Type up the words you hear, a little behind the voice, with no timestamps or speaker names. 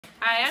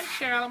Hi, I'm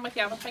Cheryl. I'm with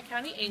Yavapai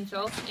County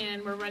Angels,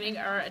 and we're running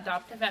our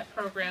Adopt a Vet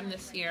program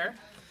this year.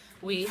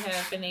 We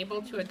have been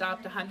able to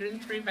adopt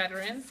 103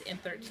 veterans in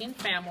 13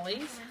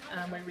 families.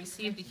 We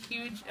received a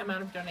huge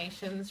amount of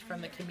donations from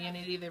the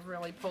community. They've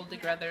really pulled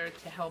together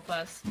to help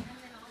us.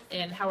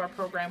 And how our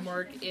program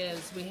worked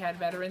is we had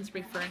veterans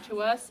referred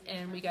to us,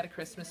 and we got a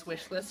Christmas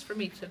wish list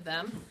from each of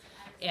them.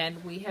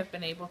 And we have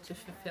been able to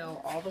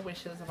fulfill all the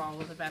wishes of all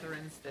of the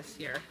veterans this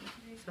year.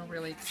 So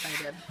really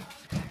excited.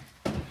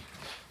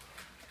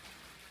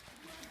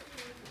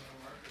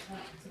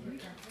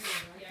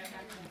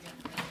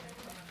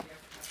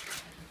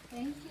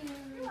 Thank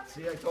you.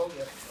 See, I told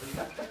you.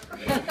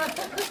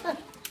 And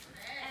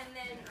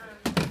then,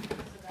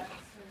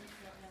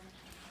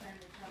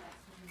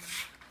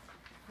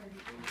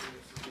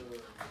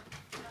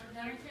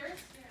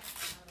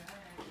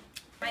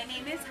 my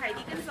name is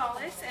Heidi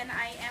Gonzalez, and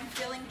I am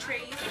filling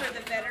trays for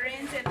the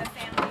veterans and the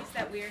families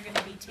that we are going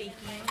to be taking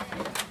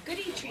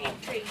goodie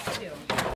trays to.